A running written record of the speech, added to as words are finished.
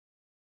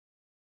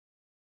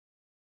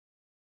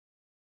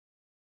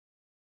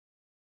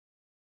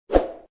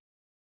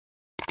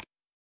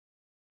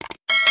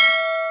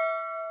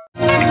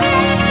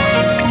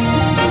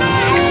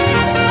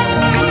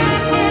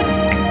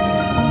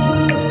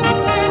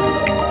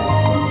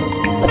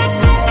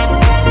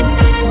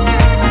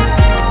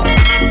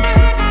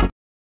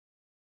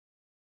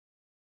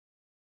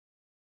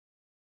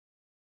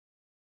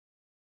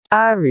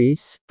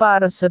Aries,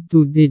 para sa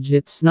 2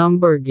 digits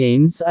number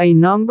games ay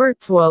number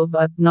 12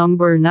 at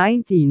number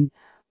 19,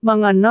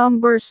 mga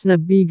numbers na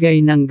bigay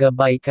ng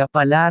gabay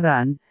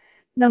kapalaran,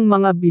 ng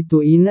mga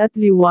bituin at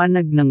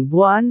liwanag ng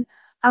buwan.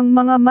 Ang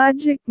mga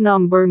magic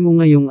number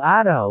mo ngayong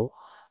araw,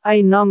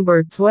 ay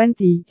number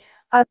 20,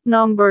 at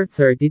number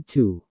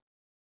 32.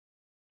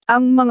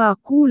 Ang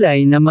mga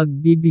kulay na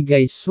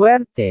magbibigay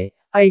swerte,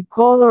 ay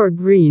color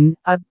green,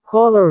 at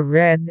color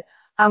red.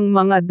 Ang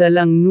mga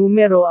dalang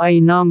numero ay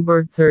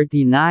number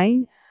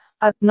 39,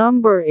 at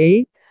number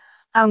 8.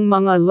 Ang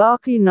mga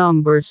lucky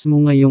numbers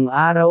mo ngayong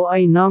araw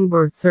ay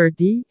number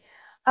 30,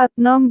 at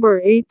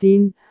number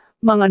 18.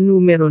 Mga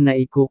numero na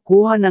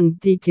ikukuha ng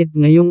ticket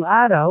ngayong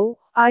araw,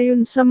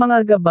 ayon sa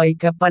mga gabay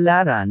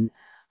kapalaran,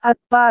 at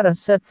para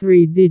sa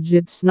 3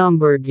 digits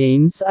number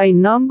games ay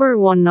number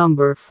 1,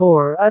 number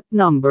 4 at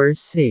number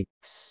 6.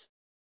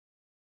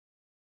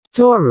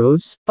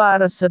 Taurus,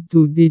 para sa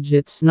 2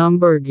 digits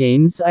number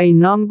games ay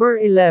number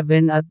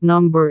 11 at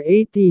number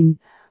 18,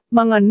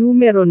 mga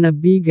numero na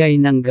bigay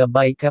ng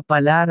gabay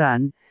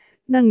kapalaran,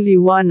 ng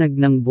liwanag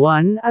ng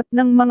buwan at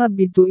ng mga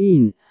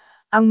bituin.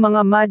 Ang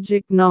mga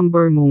magic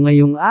number mo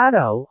ngayong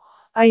araw,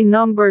 ay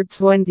number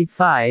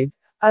 25,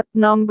 at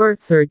number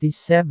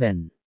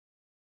 37.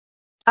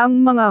 Ang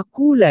mga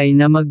kulay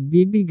na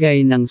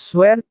magbibigay ng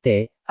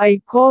swerte,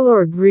 ay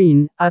color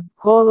green, at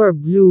color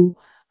blue.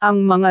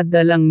 Ang mga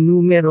dalang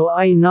numero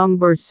ay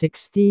number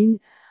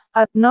 16,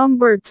 at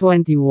number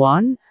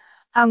 21.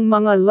 Ang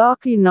mga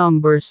lucky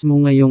numbers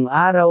mo ngayong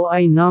araw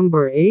ay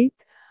number 8,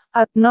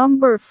 at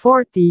number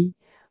 40.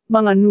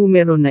 Mga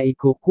numero na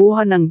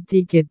ikukuha ng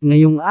ticket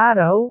ngayong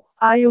araw,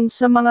 ayon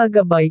sa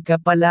mga gabay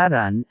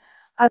kapalaran,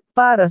 at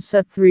para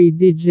sa 3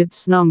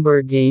 digits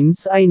number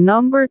games ay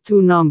number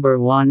 2, number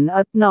 1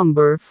 at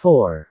number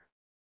 4.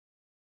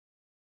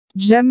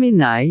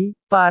 Gemini,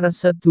 para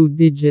sa 2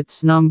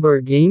 digits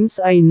number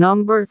games ay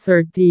number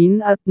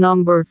 13 at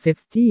number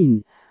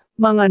 15,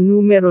 mga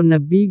numero na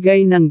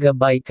bigay ng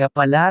gabay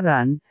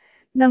kapalaran,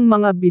 ng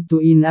mga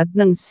bituin at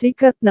ng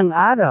sikat ng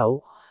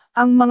araw.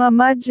 Ang mga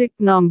magic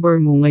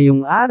number mo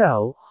ngayong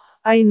araw,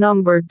 ay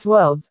number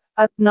 12,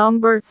 at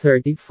number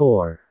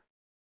 34.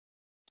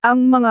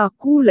 Ang mga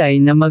kulay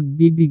na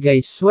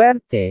magbibigay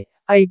swerte,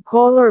 ay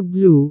color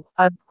blue,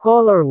 at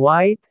color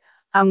white.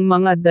 Ang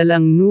mga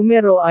dalang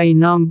numero ay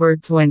number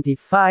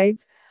 25,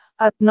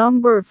 at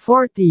number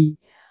 40.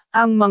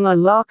 Ang mga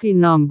lucky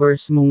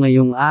numbers mo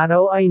ngayong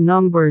araw ay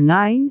number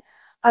 9,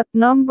 at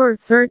number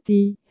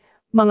 30.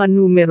 Mga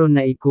numero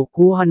na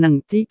ikukuha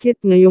ng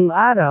ticket ngayong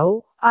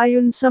araw,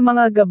 ayon sa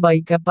mga gabay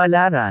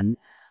kapalaran,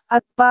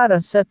 at para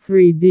sa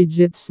 3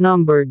 digits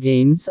number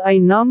games ay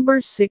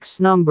number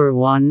 6, number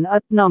 1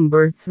 at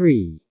number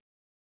 3.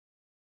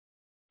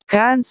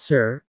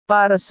 Cancer,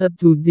 para sa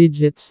 2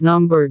 digits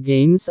number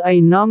games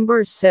ay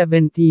number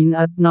 17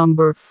 at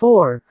number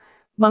 4,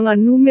 mga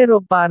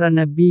numero para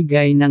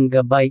nabigay ng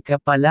gabay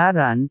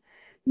kapalaran,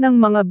 ng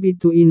mga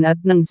bituin at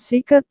ng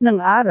sikat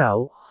ng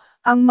araw.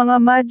 Ang mga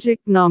magic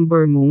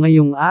number mo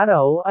ngayong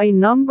araw ay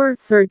number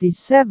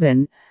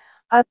 37,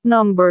 at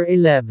number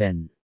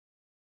 11.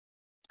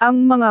 Ang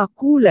mga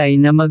kulay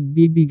na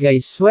magbibigay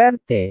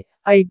swerte,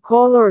 ay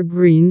color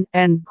green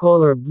and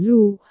color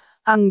blue.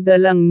 Ang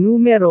dalang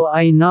numero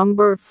ay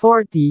number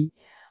 40,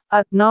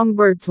 at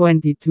number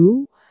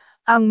 22.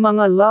 Ang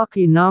mga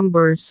lucky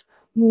numbers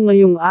mo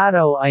ngayong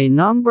araw ay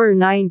number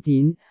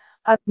 19,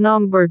 at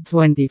number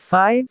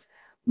 25.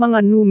 Mga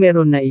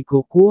numero na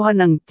ikukuha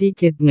ng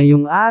ticket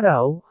ngayong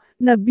araw,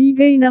 na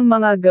bigay ng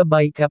mga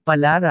gabay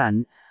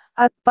kapalaran,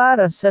 at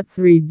para sa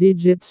 3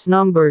 digits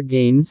number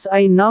games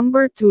ay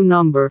number 2,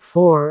 number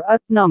 4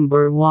 at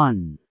number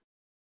 1.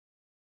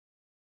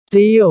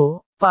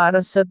 Leo,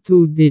 para sa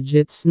 2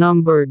 digits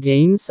number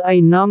games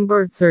ay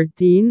number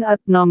 13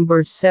 at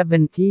number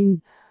 17,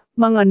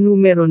 mga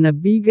numero na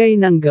bigay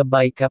ng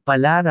gabay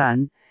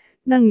kapalaran,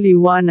 ng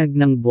liwanag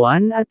ng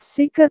buwan at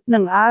sikat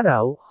ng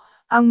araw.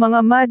 Ang mga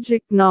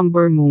magic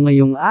number mo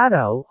ngayong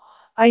araw,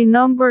 ay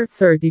number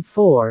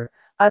 34,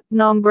 at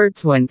number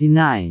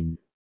 29.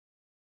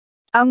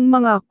 Ang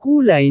mga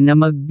kulay na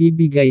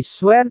magbibigay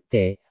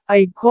swerte,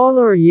 ay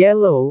color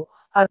yellow,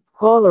 at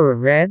color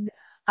red.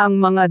 Ang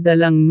mga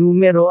dalang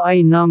numero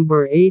ay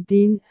number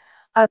 18,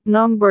 at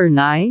number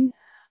 9.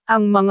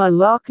 Ang mga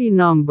lucky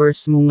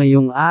numbers mo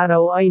ngayong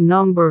araw ay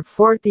number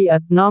 40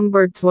 at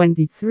number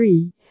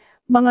 23.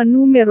 Mga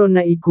numero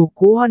na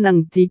ikukuha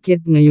ng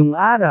ticket ngayong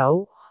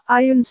araw,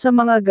 ayon sa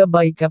mga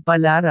gabay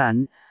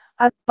kapalaran,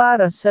 at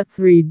para sa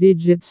 3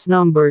 digits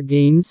number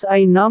games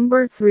ay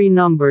number 3,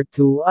 number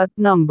 2 at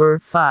number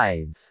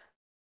 5.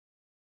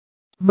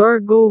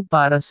 Virgo,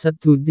 para sa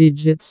 2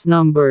 digits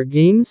number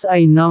games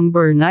ay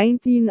number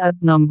 19 at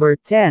number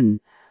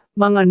 10,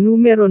 mga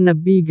numero na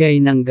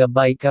bigay ng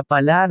gabay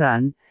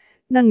kapalaran,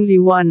 ng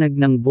liwanag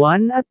ng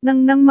buwan at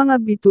ng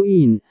mga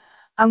bituin.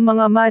 Ang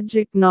mga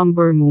magic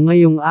number mo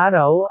ngayong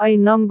araw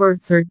ay number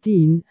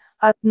 13,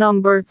 at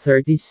number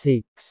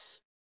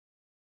 36.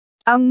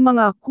 Ang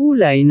mga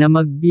kulay na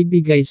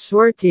magbibigay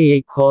swerte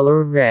ay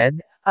color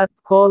red, at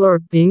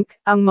color pink.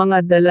 Ang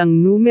mga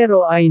dalang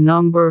numero ay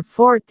number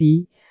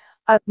 40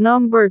 at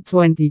number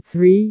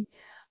 23.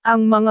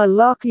 Ang mga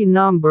lucky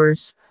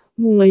numbers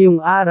mo ngayong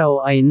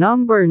araw ay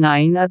number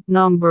 9 at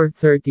number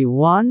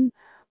 31.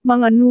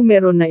 Mga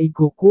numero na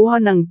ikukuha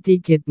ng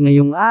ticket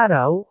ngayong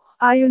araw,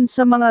 ayon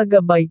sa mga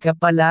gabay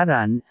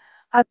kapalaran,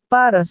 at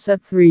para sa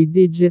 3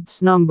 digits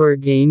number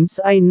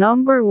games ay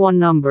number 1,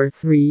 number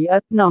 3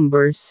 at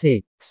number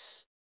 6.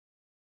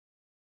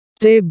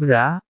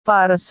 Libra,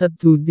 para sa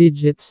 2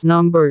 digits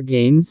number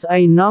games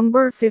ay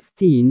number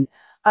 15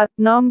 at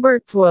number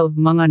 12.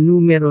 Mga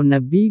numero na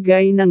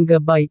bigay ng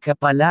gabay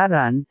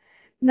kapalaran,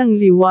 ng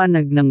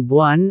liwanag ng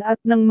buwan at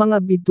ng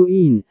mga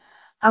bituin.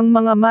 Ang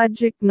mga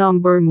magic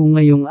number mo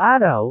ngayong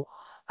araw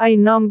ay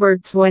number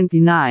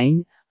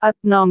 29 at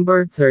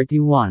number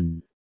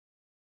 31.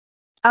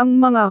 Ang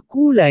mga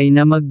kulay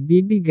na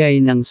magbibigay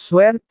ng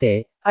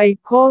swerte ay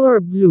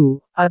color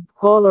blue at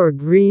color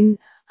green.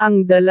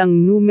 Ang dalang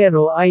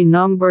numero ay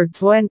number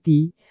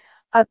 20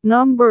 at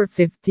number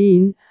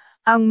 15.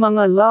 Ang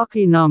mga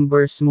lucky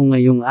numbers mo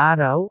ngayong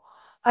araw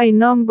ay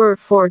number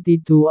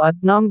 42 at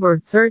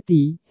number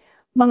 30.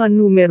 Mga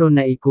numero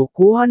na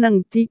ikukuha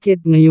ng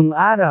ticket ngayong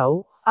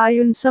araw,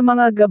 ayon sa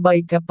mga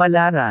gabay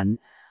kapalaran,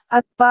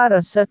 at para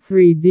sa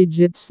 3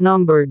 digits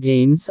number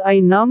games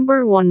ay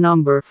number 1,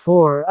 number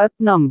 4 at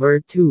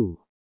number 2.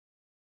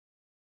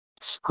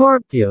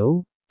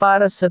 Scorpio,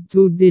 para sa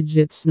 2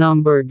 digits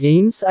number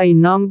games ay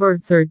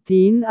number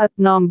 13 at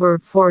number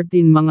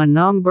 14. Mga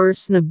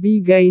numbers na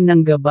bigay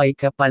ng gabay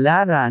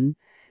kapalaran,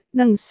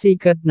 ng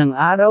sikat ng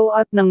araw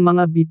at ng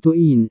mga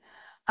bituin.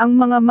 Ang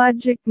mga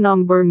magic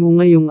number mo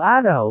ngayong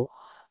araw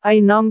ay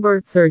number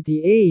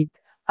 38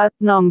 at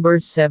number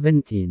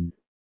 17.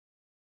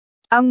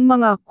 Ang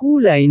mga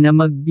kulay na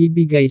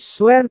magbibigay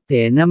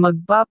swerte na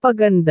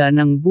magpapaganda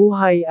ng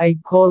buhay ay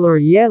color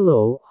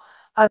yellow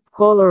at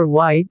color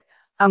white.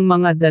 Ang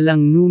mga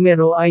dalang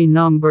numero ay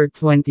number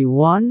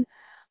 21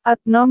 at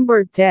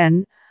number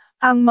 10.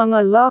 Ang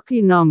mga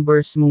lucky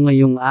numbers mo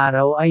ngayong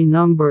araw ay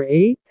number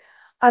 8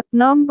 at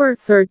number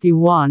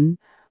 31.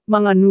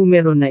 Mga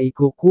numero na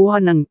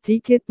ikukuha ng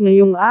ticket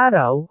ngayong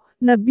araw,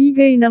 na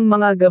bigay ng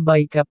mga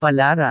gabay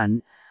kapalaran,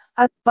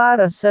 at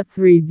para sa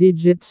 3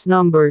 digits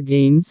number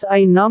games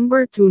ay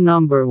number 2,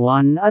 number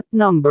 1 at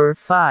number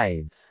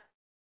 5.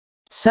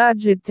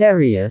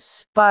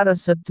 Sagittarius, para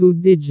sa 2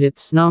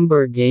 digits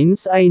number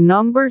games ay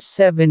number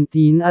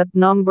 17 at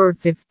number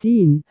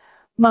 15.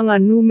 Mga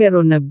numero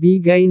na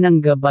bigay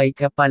ng gabay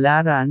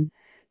kapalaran,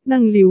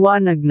 ng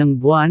liwanag ng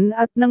buwan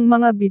at ng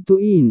mga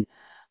bituin.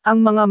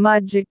 Ang mga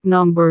magic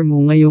number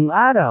mo ngayong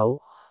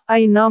araw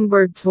ay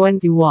number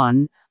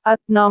 21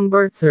 at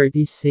number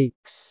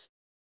 36.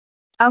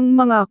 Ang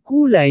mga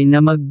kulay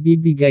na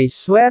magbibigay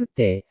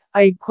swerte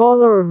ay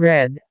color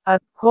red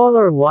at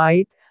color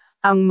white.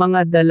 Ang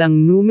mga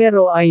dalang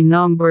numero ay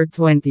number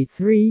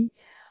 23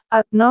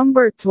 at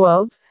number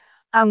 12.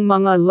 Ang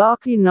mga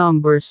lucky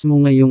numbers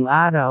mo ngayong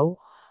araw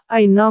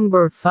ay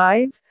number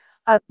 5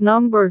 at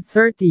number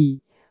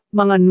 30.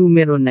 Mga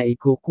numero na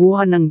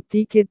ikukuha ng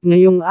ticket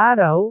ngayong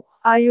araw,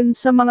 ayon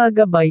sa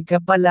mga gabay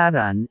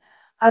kapalaran,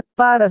 at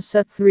para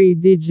sa 3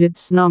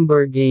 digits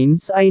number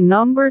games ay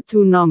number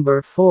 2,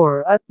 number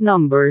 4 at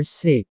number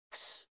 6.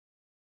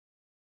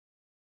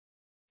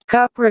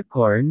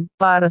 Capricorn,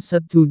 para sa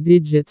 2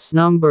 digits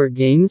number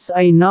games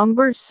ay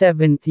number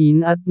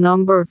 17 at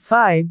number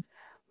 5.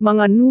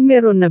 Mga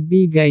numero na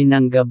bigay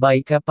ng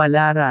gabay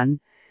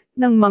kapalaran,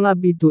 ng mga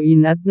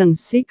bituin at ng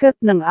sikat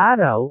ng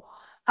araw.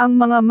 Ang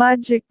mga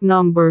magic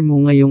number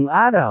mo ngayong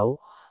araw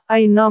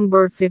ay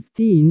number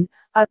 15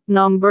 at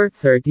number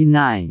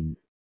 39.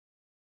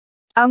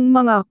 Ang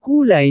mga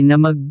kulay na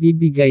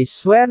magbibigay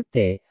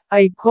swerte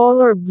ay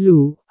color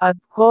blue at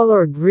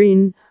color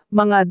green.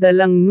 Mga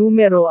dalang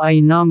numero ay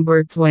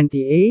number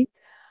 28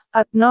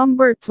 at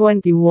number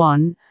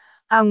 21.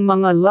 Ang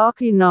mga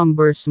lucky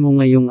numbers mo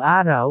ngayong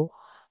araw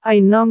ay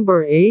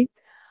number 8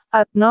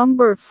 at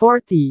number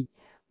 40.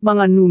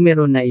 Mga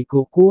numero na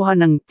ikukuha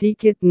ng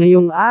ticket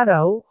ngayong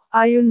araw,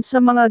 ayon sa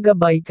mga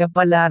gabay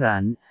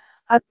kapalaran,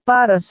 at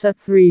para sa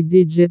 3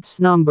 digits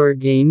number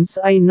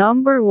games ay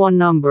number 1,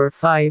 number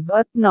 5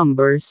 at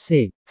number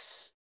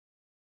 6.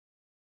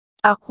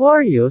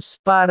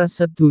 Aquarius, para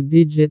sa 2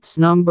 digits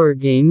number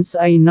games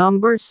ay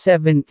number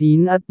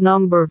 17 at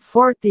number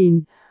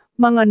 14.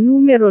 Mga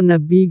numero na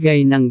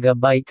bigay ng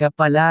gabay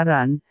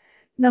kapalaran,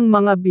 ng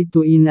mga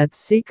bituin at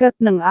sikat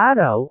ng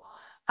araw.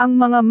 Ang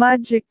mga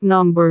magic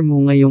number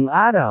mo ngayong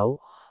araw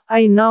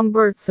ay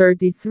number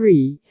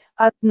 33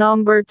 at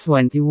number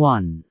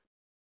 21.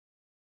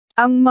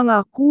 Ang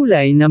mga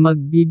kulay na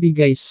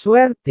magbibigay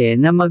swerte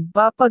na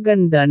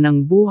magpapaganda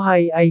ng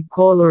buhay ay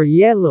color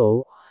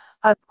yellow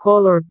at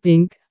color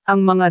pink.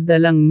 Ang mga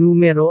dalang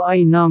numero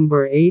ay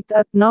number 8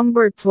 at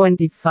number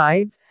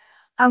 25.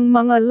 Ang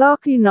mga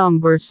lucky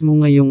numbers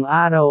mo ngayong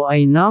araw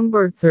ay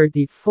number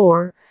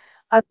 34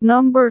 at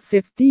number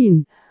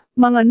 15.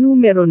 Mga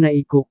numero na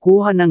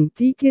ikukuha ng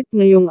ticket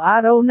ngayong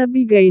araw na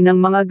bigay ng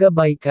mga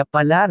gabay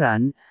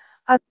kapalaran,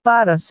 at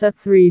para sa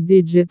 3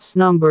 digits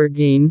number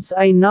games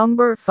ay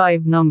number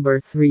 5, number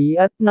 3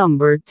 at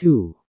number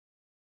 2.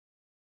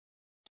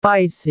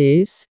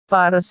 Pisces,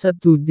 para sa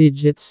 2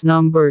 digits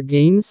number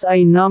games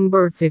ay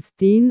number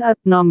 15 at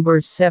number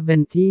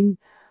 17,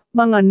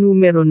 mga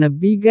numero na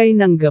bigay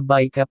ng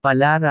gabay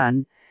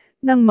kapalaran,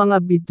 ng mga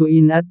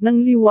bituin at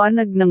ng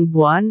liwanag ng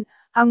buwan.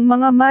 Ang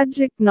mga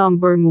magic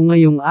number mo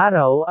ngayong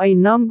araw ay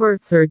number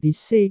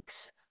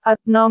 36, at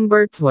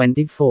number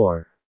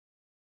 24.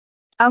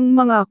 Ang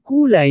mga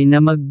kulay na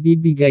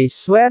magbibigay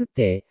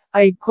swerte,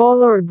 ay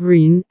color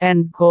green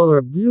and color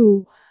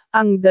blue.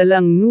 Ang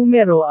dalang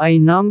numero ay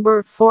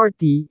number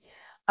 40,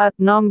 at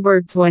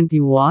number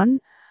 21.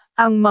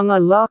 Ang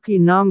mga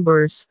lucky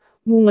numbers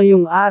mo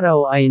ngayong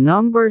araw ay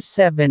number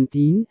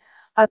 17,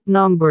 at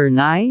number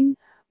 9.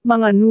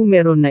 Mga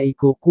numero na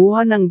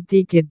ikukuha ng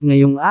ticket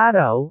ngayong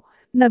araw,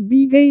 na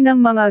bigay ng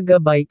mga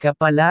gabay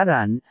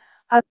kapalaran,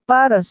 at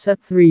para sa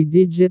 3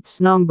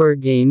 digits number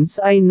games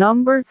ay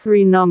number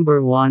 3,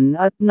 number 1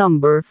 at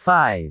number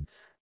 5.